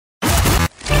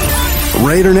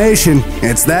Raider Nation,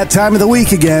 it's that time of the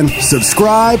week again.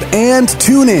 Subscribe and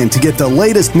tune in to get the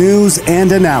latest news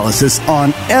and analysis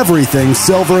on everything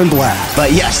silver and black.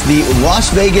 But yes, the Las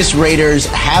Vegas Raiders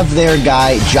have their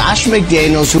guy, Josh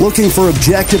McDaniels. Looking for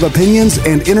objective opinions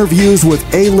and interviews with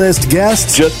A-list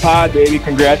guests? Just Pod, baby.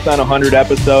 Congrats on 100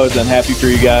 episodes. I'm happy for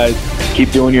you guys.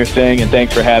 Keep doing your thing, and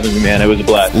thanks for having me, man. It was a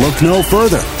blast. Look no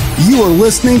further. You are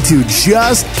listening to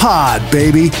Just Pod,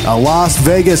 baby, a Las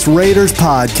Vegas Raiders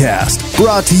podcast,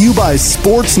 brought to you by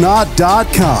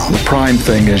Sportsnot.com. The prime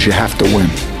thing is you have to win.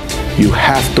 You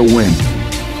have to win.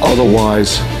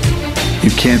 Otherwise,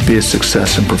 you can't be a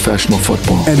success in professional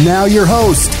football. And now your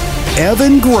host,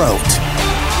 Evan Grote.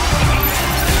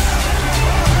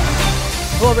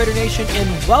 Hello, Raider Nation,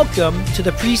 and welcome to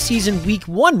the preseason Week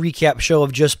 1 recap show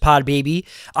of Just Pod Baby.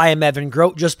 I am Evan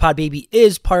Grote. Just Pod Baby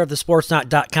is part of the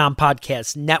Sportsnot.com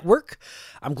podcast network.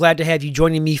 I'm glad to have you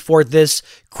joining me for this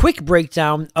quick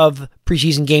breakdown of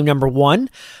preseason game number 1.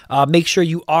 Make sure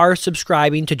you are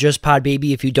subscribing to Just Pod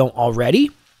Baby if you don't already.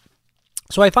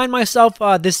 So I find myself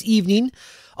this evening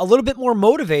a little bit more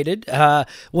motivated.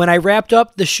 When I wrapped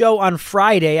up the show on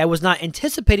Friday, I was not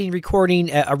anticipating recording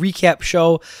a recap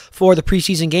show for the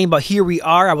preseason game, but here we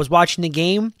are. I was watching the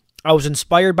game. I was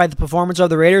inspired by the performance of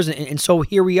the Raiders, and so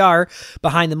here we are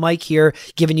behind the mic here,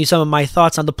 giving you some of my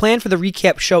thoughts on the plan for the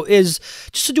recap show is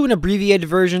just to do an abbreviated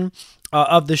version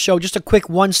of the show, just a quick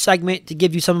one segment to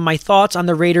give you some of my thoughts on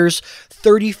the Raiders'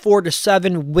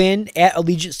 34-7 win at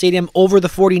Allegiant Stadium over the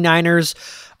 49ers.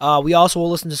 We also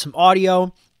will listen to some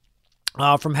audio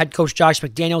from head coach Josh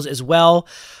McDaniels as well.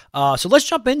 So let's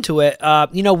jump into it.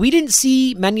 We didn't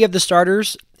see many of the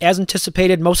starters as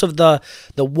anticipated. Most of the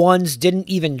ones didn't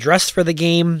even dress for the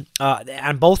game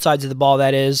on both sides of the ball,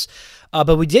 that is.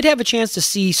 But we did have a chance to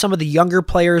see some of the younger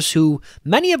players who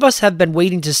many of us have been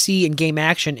waiting to see in game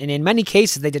action, and in many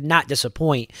cases, they did not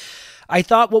disappoint. I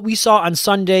thought what we saw on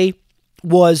Sunday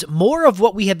was more of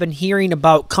what we have been hearing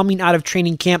about coming out of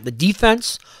training camp. The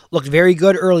defense looked very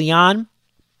good early on.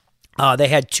 They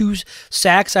had 2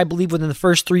 sacks, I believe, within the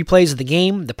first 3 plays of the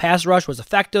game. The pass rush was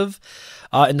effective.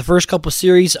 In the first couple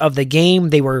series of the game,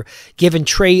 they were giving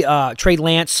Trey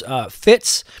Lance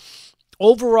fits.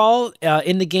 Overall,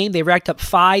 in the game, they racked up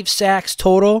 5 sacks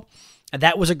total.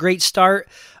 That was a great start.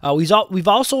 We've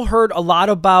also heard a lot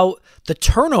about the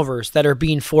turnovers that are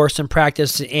being forced in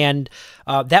practice, and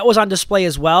that was on display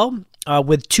as well,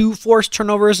 with 2 forced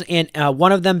turnovers, and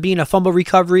one of them being a fumble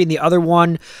recovery, and the other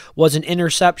one was an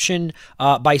interception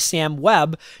by Sam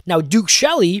Webb. Now, Duke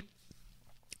Shelley,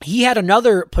 he had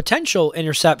another potential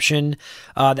interception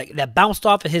that bounced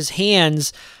off of his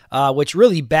hands, which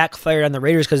really backfired on the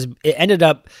Raiders because it ended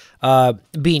up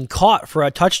being caught for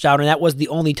a touchdown, and that was the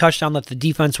only touchdown that the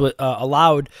defense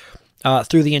allowed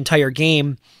through the entire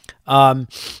game.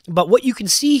 But what you can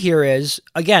see here is,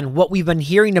 again, what we've been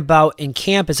hearing about in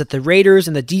camp is that the Raiders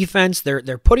and the defense,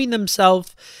 they're putting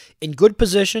themselves in good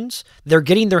positions. They're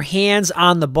getting their hands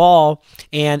on the ball,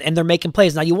 and they're making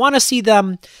plays. Now, you want to see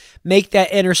them make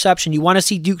that interception. You want to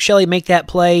see Duke Shelley make that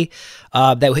play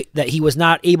that he was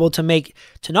not able to make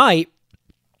tonight.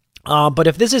 But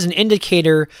if this is an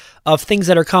indicator of things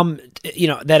that are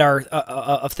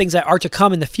of things that are to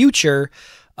come in the future,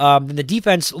 then the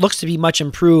defense looks to be much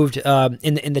improved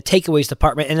in the takeaways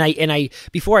department. And I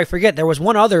before I forget, there was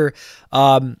one other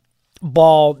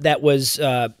ball that was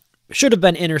should have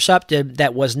been intercepted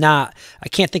that was not. I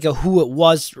can't think of who it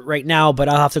was right now, but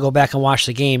I'll have to go back and watch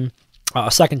the game a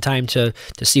second time to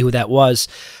see who that was.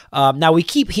 Now, we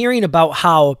keep hearing about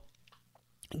how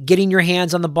getting your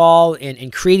hands on the ball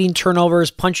and creating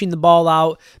turnovers, punching the ball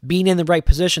out, being in the right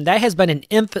position, that has been an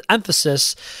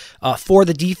emphasis for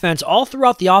the defense all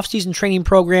throughout the offseason training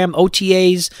program,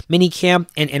 OTAs, minicamp,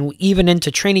 and even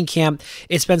into training camp.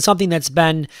 It's been something that's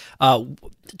been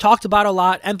talked about a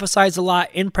lot, emphasized a lot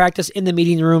in practice, in the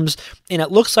meeting rooms, and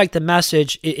it looks like the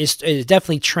message is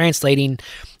definitely translating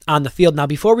on the field. Now,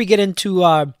 before we get into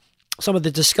some of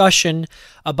the discussion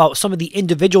about some of the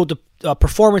individual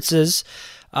performances,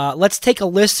 let's take a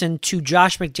listen to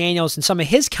Josh McDaniels and some of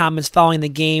his comments following the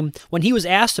game when he was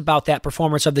asked about that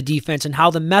performance of the defense and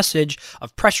how the message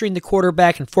of pressuring the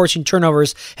quarterback and forcing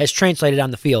turnovers has translated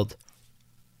on the field.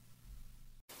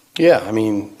 Yeah, I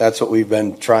mean, that's what we've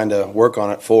been trying to work on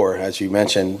it for, as you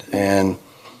mentioned, and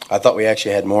I thought we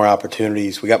actually had more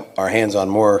opportunities. We got our hands on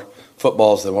more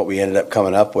footballs than what we ended up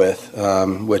coming up with,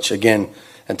 which, again,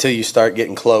 until you start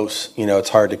getting close, it's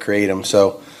hard to create them.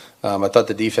 So I thought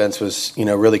the defense was,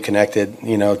 really connected,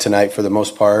 tonight for the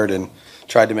most part, and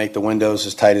tried to make the windows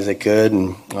as tight as they could,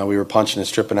 and we were punching and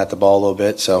stripping at the ball a little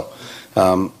bit. So,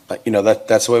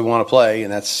 that's the way we want to play,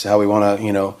 and that's how we want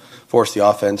to, forced the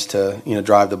offense to,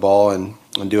 drive the ball and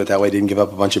do it that way. Didn't give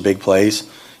up a bunch of big plays,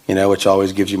 which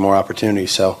always gives you more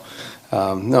opportunities. So,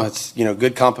 no, it's,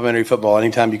 good complementary football.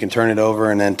 Anytime you can turn it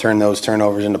over and then turn those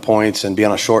turnovers into points and be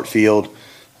on a short field,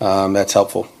 that's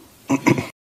helpful.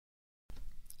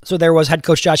 So there was head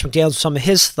coach Josh McDaniels with some of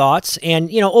his thoughts. And,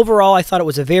 overall, I thought it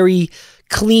was a very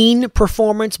clean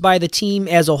performance by the team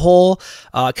as a whole.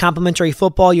 Complimentary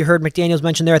football, you heard McDaniels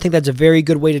mention there. I think that's a very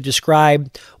good way to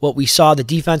describe what we saw. The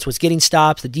defense was getting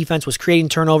stops. The defense was creating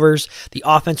turnovers. The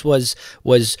offense was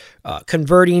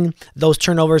converting those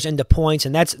turnovers into points.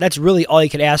 And that's really all you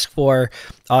could ask for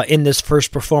in this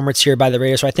first performance here by the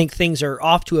Raiders. So I think things are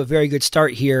off to a very good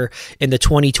start here in the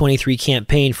 2023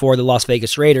 campaign for the Las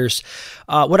Vegas Raiders.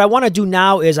 What I want to do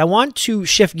now is I want to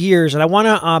shift gears and I want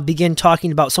to begin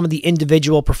talking about some of the individual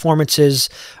performances,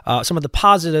 some of the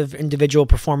positive individual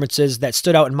performances that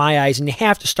stood out in my eyes. And you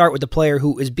have to start with the player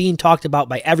who is being talked about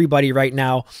by everybody right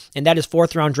now, and that is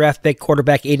 4th-round draft pick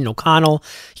quarterback Aidan O'Connell.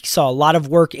 He saw a lot of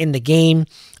work in the game.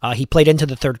 He played into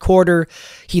the third quarter.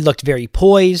 He looked very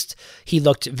poised. He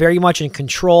looked very much in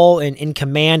control and in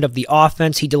command of the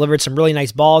offense. He delivered some really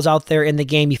nice balls out there in the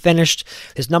game. He finished.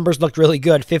 His numbers looked really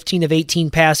good. 15 of 18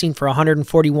 passing for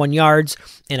 141 yards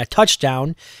and a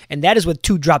touchdown. And that is with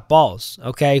 2 dropped balls,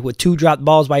 okay? With 2 dropped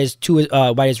balls by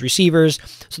his receivers.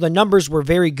 So the numbers were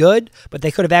very good, but they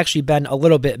could have actually been a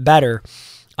little bit better.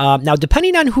 Now,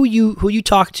 depending on who you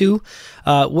talk to,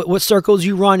 what circles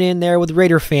you run in there with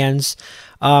Raider fans,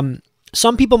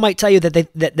 some people might tell you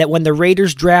that when the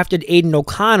Raiders drafted Aidan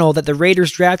O'Connell, that the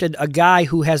Raiders drafted a guy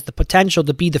who has the potential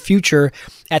to be the future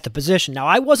at the position. Now,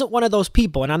 I wasn't one of those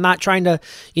people, and I'm not trying to,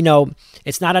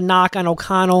 it's not a knock on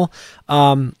O'Connell,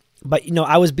 but,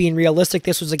 I was being realistic.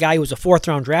 This was a guy who was a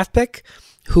 4th-round draft pick,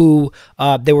 who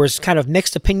there was kind of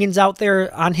mixed opinions out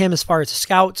there on him as far as the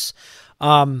scouts.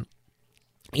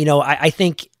 I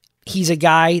think he's a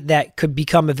guy that could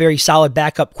become a very solid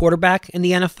backup quarterback in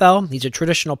the NFL. He's a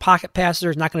traditional pocket passer.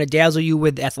 He's not going to dazzle you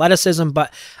with athleticism,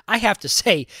 but I have to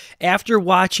say, after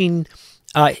watching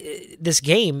this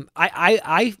game,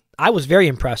 I was very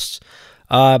impressed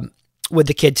with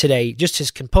the kid today. Just his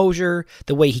composure,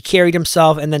 the way he carried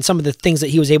himself, and then some of the things that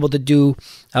he was able to do,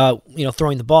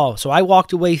 throwing the ball. So I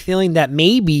walked away feeling that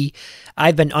maybe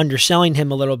I've been underselling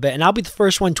him a little bit, and I'll be the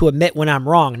first one to admit when I'm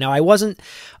wrong. Now, I wasn't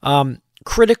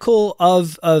critical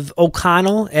of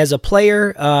O'Connell as a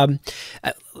player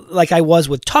like I was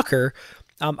with Tucker.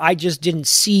 I just didn't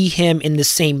see him in the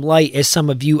same light as some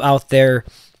of you out there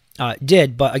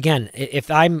did. But again, if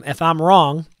I'm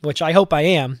wrong, which I hope I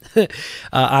am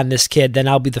on this kid, then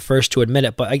I'll be the first to admit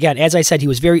it. But again, as I said, he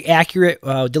was very accurate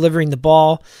delivering the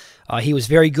ball. He was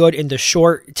very good in the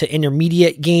short to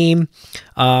intermediate game.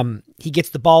 He gets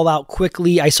the ball out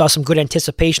quickly. I saw some good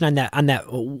anticipation on that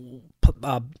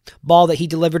ball that he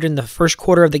delivered in the first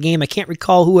quarter of the game. I can't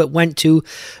recall who it went to.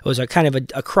 It was a kind of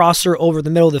a crosser over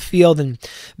the middle of the field, and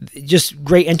just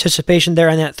great anticipation there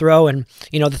on that throw. And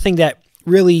the thing that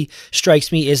really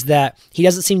strikes me is that he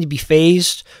doesn't seem to be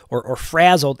phased or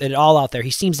frazzled at all out there.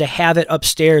 He seems to have it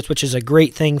upstairs, which is a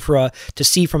great thing to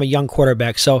see from a young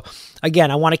quarterback. So again,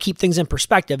 I want to keep things in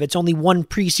perspective. It's only one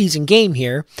preseason game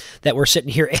here that we're sitting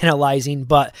here analyzing,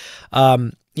 but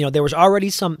there was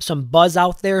already some buzz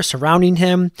out there surrounding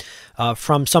him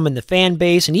from some in the fan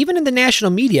base and even in the national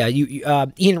media.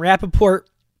 Ian Rappaport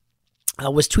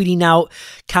was tweeting out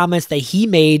comments that he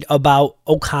made about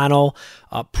O'Connell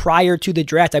prior to the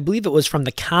draft. I believe it was from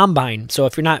the Combine. So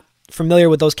if you're not familiar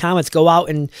with those comments, go out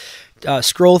and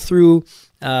scroll through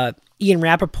Ian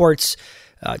Rappaport's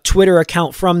Twitter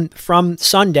account from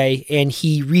Sunday, and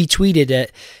he retweeted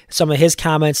it, some of his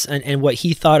comments and what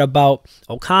he thought about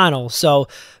O'Connell. So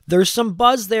there's some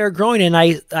buzz there growing, and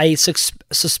I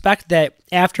suspect that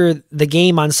after the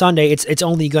game on Sunday, it's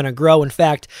only going to grow. In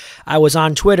fact, I was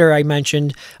on Twitter, I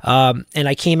mentioned, and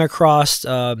I came across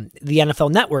the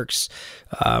NFL Network's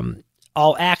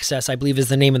All Access, I believe is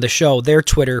the name of the show, their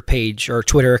Twitter page or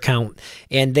Twitter account.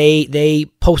 And they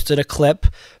posted a clip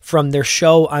from their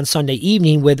show on Sunday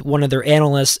evening with one of their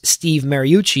analysts, Steve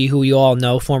Mariucci, who you all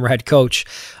know, former head coach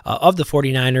of the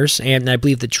 49ers and I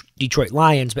believe the Detroit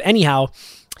Lions. But anyhow,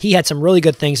 he had some really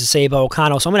good things to say about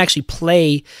O'Connell. So I'm going to actually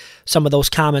play some of those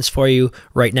comments for you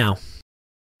right now.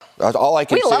 All I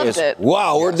can say is,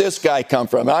 wow, where'd this guy come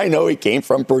from? I know he came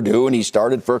from Purdue, and he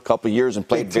started for a couple of years and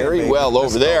played very well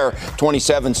over there,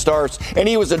 27 starts, and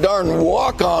he was a darn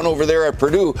walk-on over there at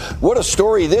Purdue. What a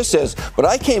story this is. But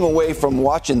I came away from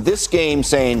watching this game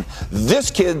saying,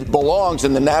 this kid belongs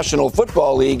in the National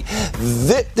Football League.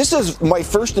 This is my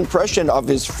first impression of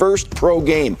his first pro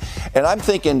game. And I'm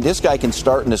thinking this guy can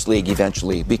start in this league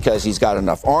eventually because he's got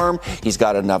enough arm, he's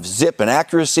got enough zip and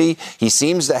accuracy. He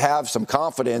seems to have some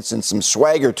confidence and some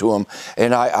swagger to him.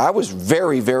 And I was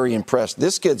very, very impressed.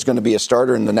 This kid's going to be a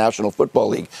starter in the National Football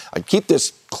League. I keep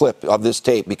this clip of this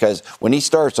tape because when he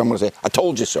starts, I'm going to say, I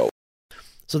told you so.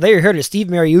 So there you heard it, Steve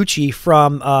Mariucci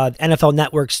from NFL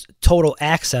Network's Total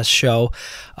Access show.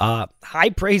 High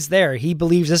praise there. He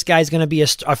believes this guy's going to be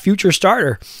a future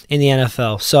starter in the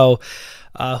NFL. So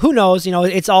who knows? You know,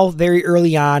 it's all very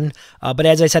early on. But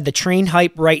as I said, the train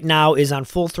hype right now is on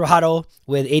full throttle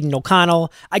with Aidan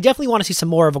O'Connell. I definitely want to see some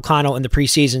more of O'Connell in the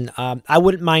preseason. I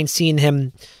wouldn't mind seeing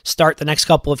him start the next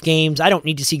couple of games. I don't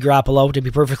need to see Garoppolo, to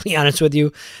be perfectly honest with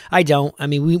you. I don't. I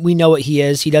mean, we know what he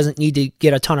is. He doesn't need to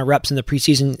get a ton of reps in the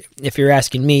preseason, if you're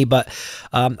asking me. But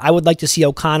I would like to see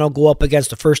O'Connell go up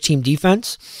against a first-team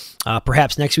defense.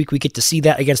 Perhaps next week we get to see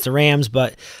that against the Rams,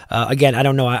 but again, I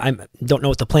don't know. I don't know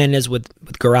what the plan is with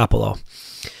Garoppolo.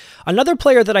 Another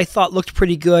player that I thought looked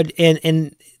pretty good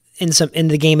in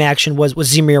the game action was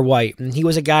Zamir White, and he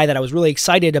was a guy that I was really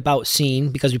excited about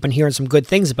seeing because we've been hearing some good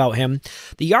things about him.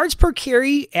 The yards per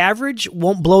carry average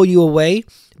won't blow you away,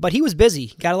 but he was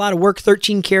busy. Got a lot of work,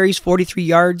 13 carries, 43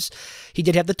 yards. He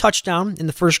did have the touchdown in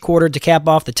the first quarter to cap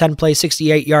off the 10-play,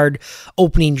 68-yard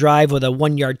opening drive with a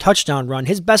 1-yard touchdown run.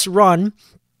 His best run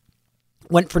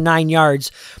went for 9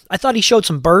 yards. I thought he showed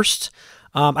some burst.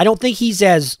 I don't think he's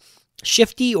as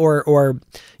shifty or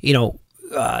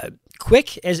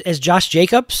quick as Josh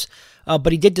Jacobs,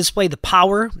 but he did display the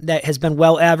power that has been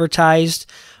well advertised.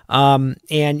 And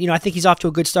I think he's off to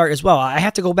a good start as well. I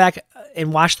have to go back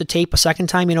and watch the tape a second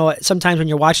time. Sometimes when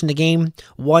you're watching the game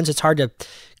once, it's hard to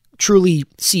truly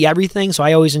see everything. So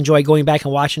I always enjoy going back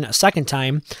and watching it a second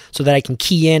time so that I can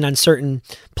key in on certain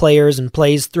players and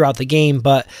plays throughout the game.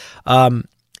 But,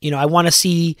 I want to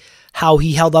see how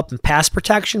he held up in pass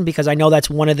protection because I know that's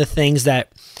one of the things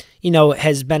that,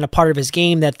 has been a part of his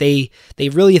game that they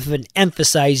really have been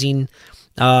emphasizing,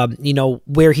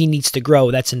 where he needs to grow.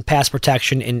 That's in pass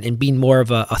protection and being more of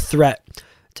a threat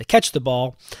to catch the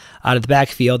ball out of the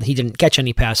backfield. He didn't catch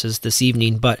any passes this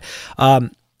evening, but,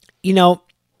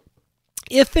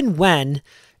 if and when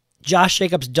Josh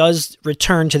Jacobs does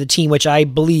return to the team, which I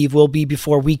believe will be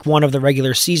before week 1 of the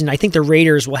regular season, I think the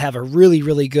Raiders will have a really,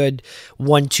 really good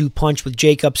 1-2 punch with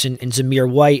Jacobs and Zamir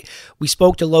White. We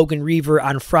spoke to Logan Reaver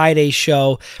on Friday's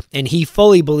show, and he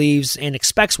fully believes and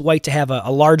expects White to have a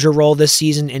larger role this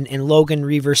season. And Logan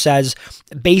Reaver says,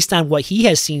 based on what he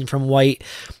has seen from White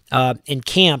in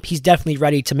camp, he's definitely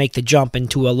ready to make the jump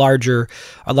into a larger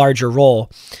role.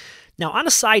 Now, on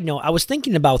a side note, I was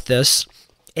thinking about this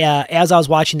as I was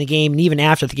watching the game, and even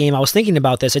after the game, I was thinking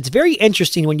about this. It's very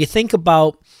interesting when you think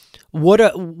about what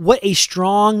a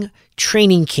strong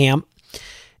training camp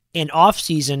and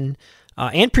off-season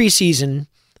and preseason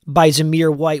by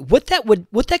Zamir White, what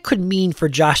that could mean for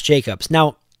Josh Jacobs.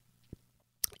 Now,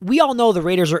 we all know the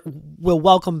Raiders will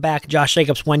welcome back Josh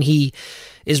Jacobs when he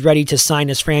is ready to sign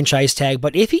his franchise tag,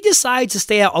 but if he decides to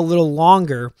stay out a little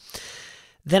longer,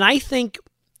 then I think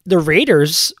the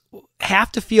Raiders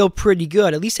have to feel pretty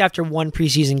good, at least after one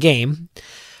preseason game,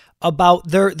 about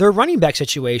their running back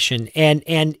situation. And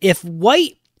if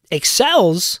White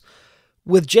excels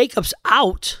with Jacobs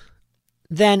out,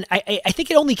 then I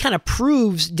think it only kind of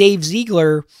proves Dave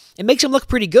Ziegler. It makes him look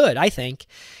pretty good, I think.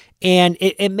 And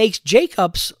it makes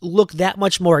Jacobs look that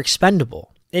much more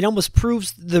expendable. It almost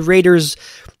proves the Raiders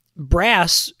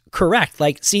brass correct.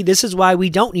 Like, see, this is why we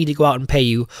don't need to go out and pay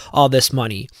you all this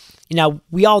money. Now,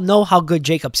 we all know how good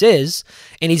Jacobs is,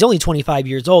 and he's only 25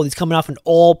 years old. He's coming off an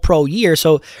all-pro year,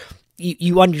 so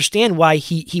you understand why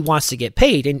he wants to get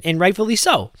paid, and rightfully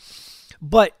so.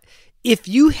 But if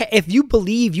you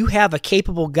believe you have a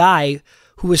capable guy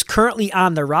who is currently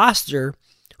on the roster,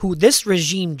 who this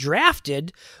regime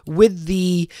drafted with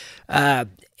the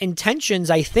intentions,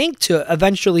 I think, to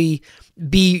eventually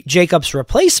be Jacobs'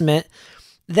 replacement,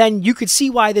 then you could see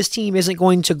why this team isn't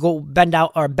going to go bend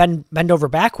over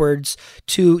backwards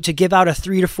to give out a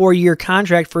 3 to 4 year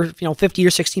contract for $50 or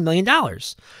 $60 million.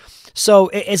 So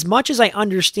as much as I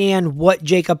understand what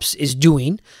Jacobs is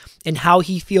doing and how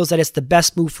he feels that it's the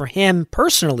best move for him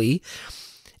personally,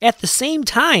 at the same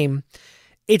time,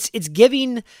 it's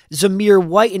giving Zamir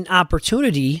White an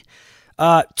opportunity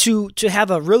to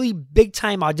have a really big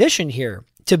time audition here.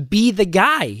 to be the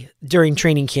guy during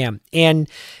training camp. And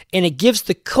it gives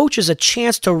the coaches a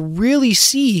chance to really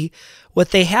see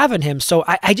what they have in him. So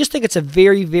I just think it's a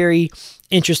very, very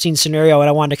interesting scenario, and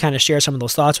I wanted to kind of share some of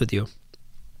those thoughts with you.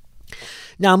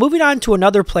 Now, moving on to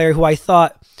another player who I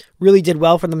thought really did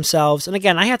well for themselves. And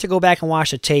again, I have to go back and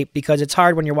watch the tape because it's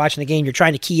hard when you're watching the game. You're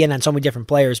trying to key in on so many different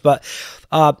players. But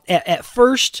at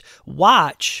first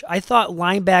watch, I thought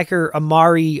linebacker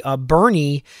Amari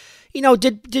Burney,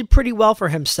 did pretty well for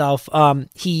himself.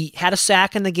 He had a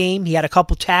sack in the game. He had a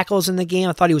couple tackles in the game.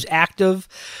 I thought he was active.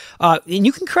 And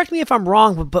you can correct me if I'm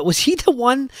wrong, but was he the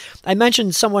one? I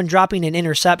mentioned someone dropping an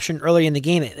interception early in the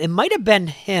game. It might have been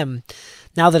him,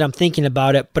 now that I'm thinking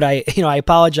about it. But I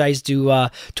apologize to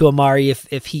Amari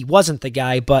if he wasn't the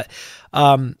guy. But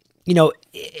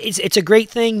it's a great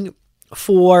thing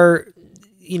for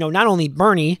not only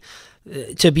Burney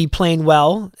to be playing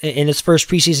well in his first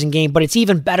preseason game, but it's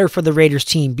even better for the Raiders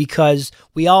team because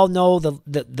we all know the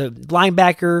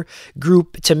linebacker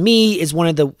group, to me, is one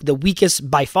of the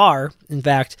weakest by far, in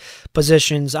fact,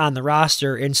 positions on the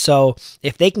roster. And so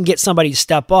if they can get somebody to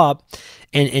step up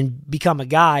and become a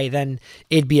guy, then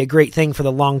it'd be a great thing for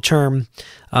the long term,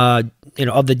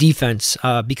 of the defense,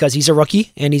 because he's a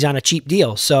rookie and he's on a cheap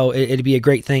deal. So it'd be a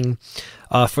great thing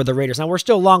for the Raiders. Now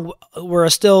we're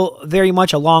still very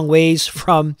much a long ways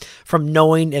from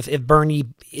knowing if Burney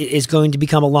is going to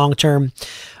become a long term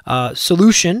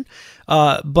solution.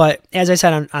 But as I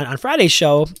said on Friday's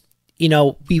show,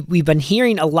 we've been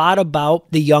hearing a lot about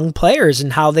the young players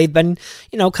and how they've been,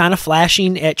 kind of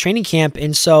flashing at training camp.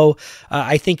 And so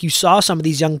I think you saw some of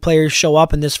these young players show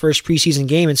up in this first preseason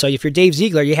game. And so if you're Dave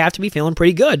Ziegler, you have to be feeling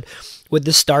pretty good with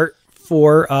the start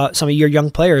for some of your young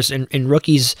players, and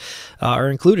rookies are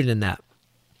included in that.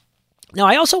 Now,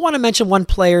 I also want to mention one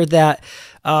player that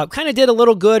kind of did a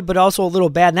little good, but also a little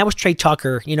bad, and that was Trey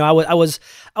Tucker. I was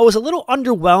a little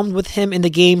underwhelmed with him in the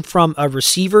game from a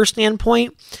receiver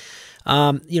standpoint.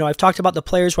 I've talked about the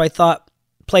players who I thought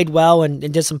played well and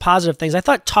did some positive things. I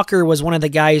thought Tucker was one of the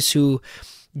guys who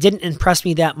didn't impress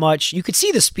me that much. You could see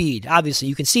the speed. Obviously,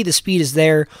 you can see the speed is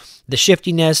there, the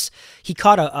shiftiness. He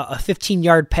caught a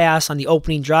 15-yard pass on the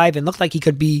opening drive and looked like he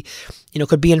could be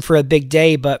in for a big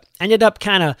day, but ended up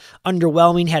kind of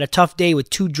underwhelming. Had a tough day with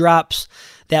 2 drops.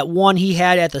 That one he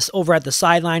had over at the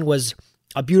sideline was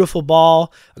a beautiful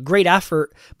ball, a great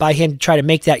effort by him to try to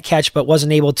make that catch, but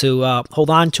wasn't able to hold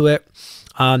on to it.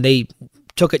 They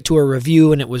took it to a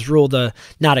review and it was ruled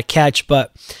not a catch,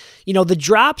 but the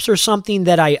drops are something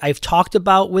that I've talked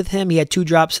about with him. He had 2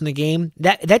 drops in the game.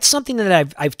 That's something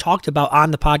that I've talked about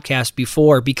on the podcast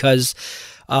before because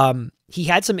he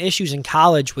had some issues in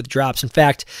college with drops. In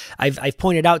fact, I've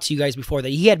pointed out to you guys before that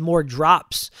he had more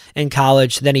drops in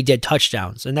college than he did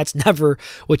touchdowns, and that's never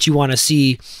what you want to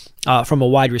see from a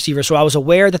wide receiver. So I was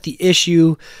aware that the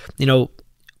issue,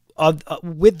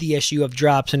 with the issue of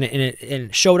drops, and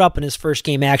it showed up in his first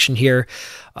game action here.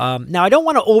 Now, I don't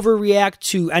want to overreact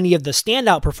to any of the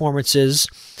standout performances,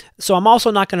 so I'm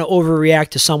also not going to overreact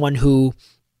to someone who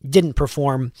didn't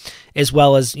perform as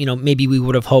well as maybe we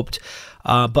would have hoped.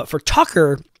 But for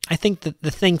Tucker, I think that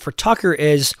the thing for Tucker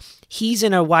is he's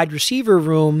in a wide receiver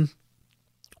room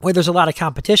where there's a lot of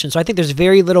competition. So I think there's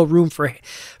very little room for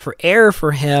error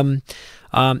for him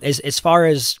as far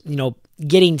as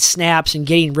getting snaps and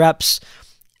getting reps.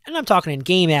 And I'm talking in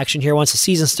game action here once the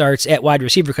season starts at wide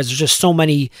receiver because there's just so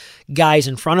many guys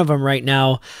in front of him right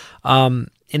now. And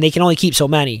they can only keep so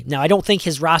many. Now, I don't think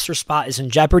his roster spot is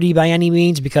in jeopardy by any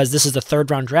means because this is the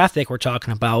 3rd round draft pick we're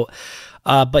talking about.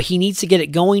 But he needs to get it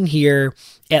going here,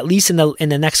 at least in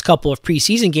the next couple of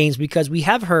preseason games, because we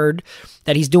have heard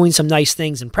that he's doing some nice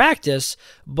things in practice.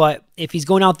 But if he's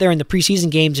going out there in the preseason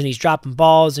games and he's dropping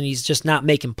balls and he's just not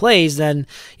making plays, then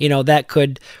that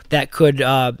could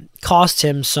cost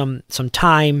him some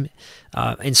time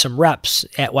and some reps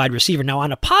at wide receiver. Now,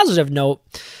 on a positive note,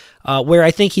 where I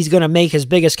think he's going to make his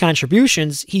biggest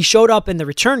contributions, he showed up in the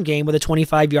return game with a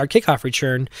 25-yard kickoff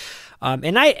return.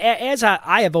 And as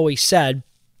I have always said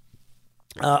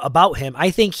about him, I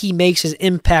think he makes his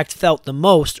impact felt the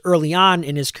most early on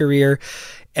in his career,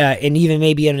 and even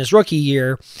maybe in his rookie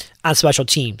year on special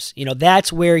teams.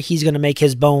 That's where he's going to make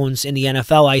his bones in the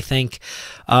NFL, I think,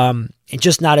 and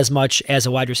just not as much as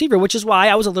a wide receiver, which is why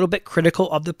I was a little bit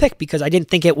critical of the pick because I didn't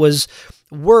think it was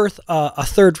worth a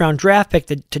 3rd round draft pick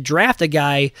to draft a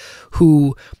guy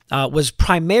who was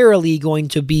primarily going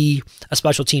to be a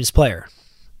special teams player.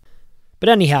 But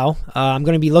anyhow, I'm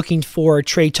going to be looking for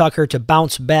Trey Tucker to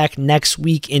bounce back next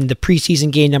week in the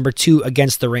preseason game number 2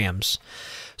 against the Rams.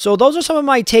 So those are some of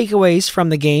my takeaways from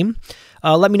the game.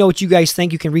 Let me know what you guys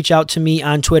think. You can reach out to me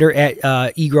on Twitter at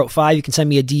egroat5. You can send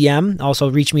me a DM. Also,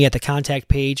 reach me at the contact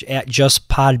page at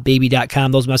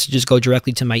justpodbaby.com. Those messages go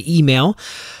directly to my email.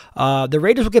 The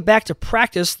Raiders will get back to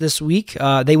practice this week.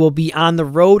 They will be on the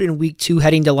road in week 2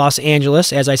 heading to Los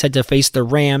Angeles, as I said, to face the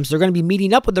Rams. They're going to be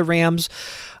meeting up with the Rams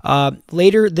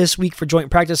later this week for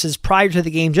joint practices prior to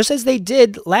the game, just as they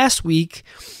did last week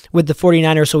with the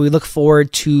 49ers, so we look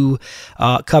forward to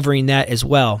covering that as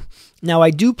well. Now,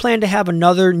 I do plan to have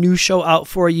another new show out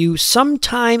for you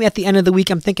sometime at the end of the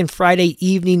week. I'm thinking Friday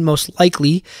evening, most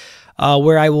likely,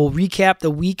 where I will recap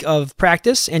the week of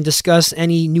practice and discuss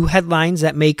any new headlines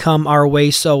that may come our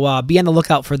way. So be on the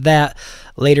lookout for that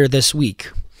later this week.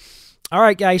 All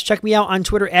right, guys, check me out on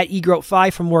Twitter at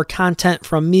egroat5 for more content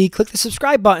from me. Click the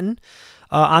subscribe button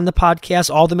on the podcast.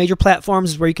 All the major platforms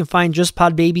is where you can find Just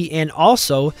Pod Baby. And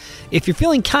also, if you're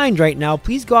feeling kind right now,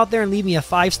 please go out there and leave me a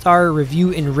 5-star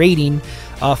review and rating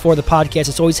for the podcast.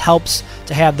 It always helps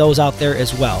to have those out there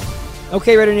as well.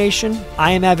 Okay, Raider Nation,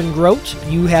 I am Evan Grote.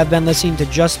 You have been listening to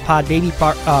Just Pod Baby,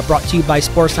 brought to you by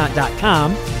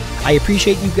sportsnot.com. I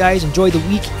appreciate you guys. Enjoy the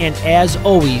week, and as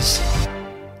always,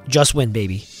 just win,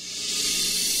 baby.